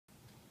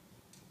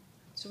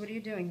So what are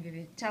you doing,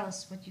 Vivian? Tell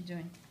us what you're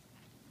doing.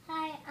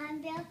 Hi,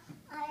 I'm Bill.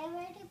 I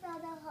already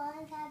built a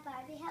whole entire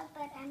Barbie house,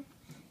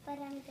 but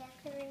I'm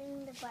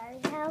decorating the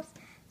Barbie house.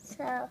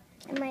 So,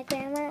 and my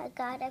grandma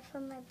got it for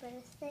my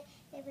birthday.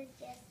 It was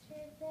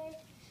yesterday.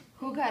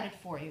 Who got it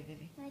for you,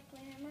 Vivi? My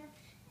grandma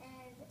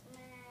and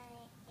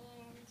my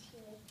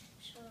auntie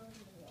showed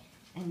me it.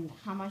 And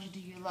how much do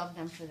you love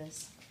them for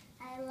this?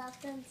 I love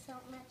them so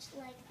much,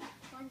 like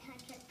 100%.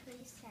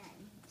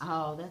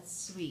 Oh, that's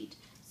sweet.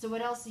 So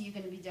what else are you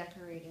going to be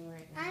decorating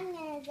right now? I'm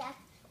going to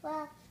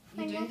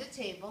You're doing the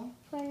table.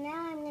 For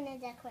now, I'm going to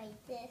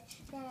decorate this.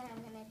 Then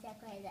I'm going to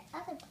decorate the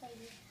other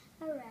places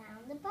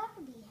around the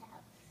Barbie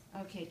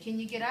house. Okay, can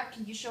you get up?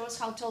 Can you show us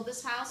how tall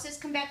this house is?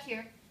 Come back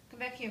here. Come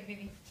back here,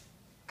 Vivi.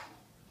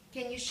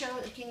 Can you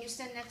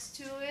stand next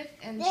to it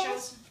and show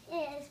us? This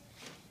is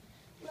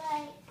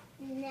like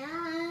 9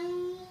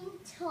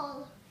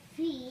 tall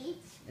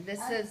feet.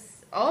 This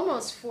is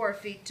almost 4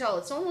 feet tall.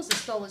 It's almost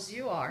as tall as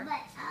you are.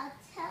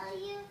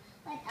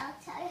 But I'll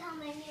tell you how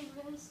many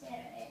rooms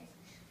there is.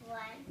 1,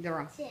 There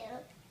are. 2,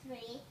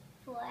 3,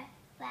 4,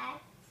 5,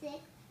 6,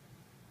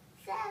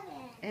 7.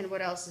 And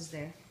what else is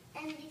there?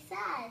 And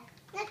besides,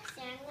 next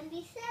year I'm going to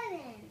be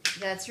 7.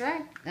 That's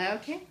right.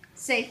 Okay.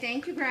 Say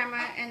thank you,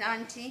 Grandma and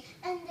Auntie.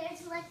 And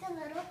there's like a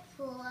little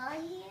pool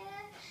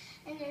here.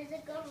 And there's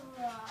a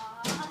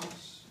garage.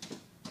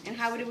 And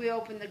how do we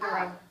open the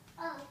garage?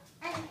 Oh,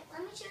 and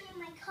let me show you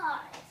my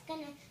car. It's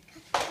going to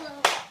go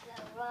in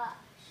the garage.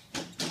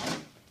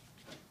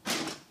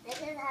 This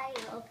is how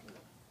you open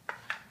it.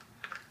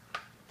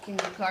 Can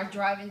your car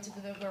drive into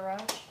the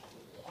garage?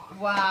 Yeah.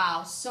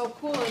 Wow, so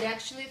cool. It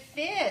actually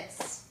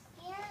fits.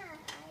 Yeah,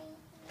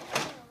 I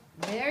know.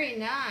 Very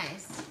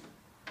nice.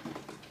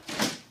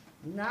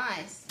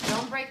 Nice.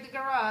 Don't break the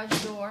garage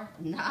door.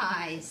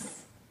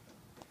 Nice.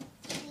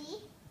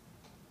 See?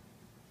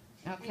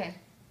 Okay.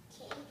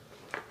 Okay.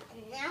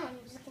 And now I'm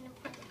just going to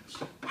put the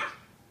chair.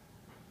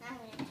 Now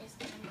I'm just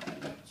going to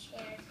put the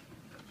chairs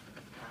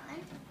on.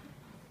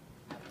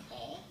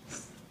 Okay.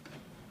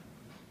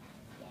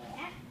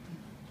 There.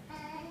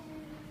 And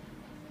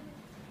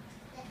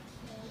the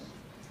cake.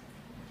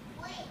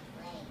 Wait,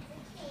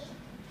 the cake.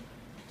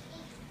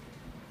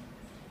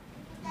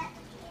 Is that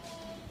the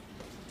cake?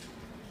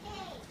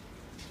 Cake.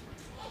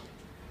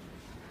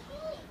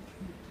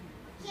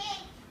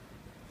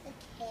 The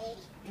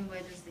cake. And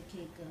where does the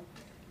cake go?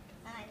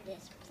 On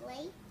this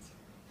plate.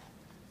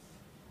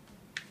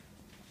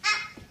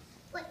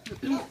 Wait,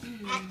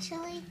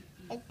 actually,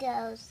 it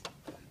goes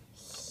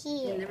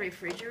here. In the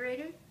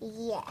refrigerator?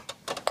 Yeah.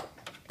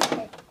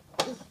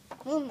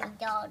 Oh my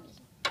God.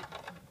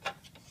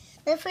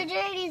 The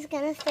refrigerator is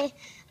gonna say,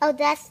 oh,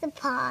 that's the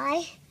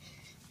pie.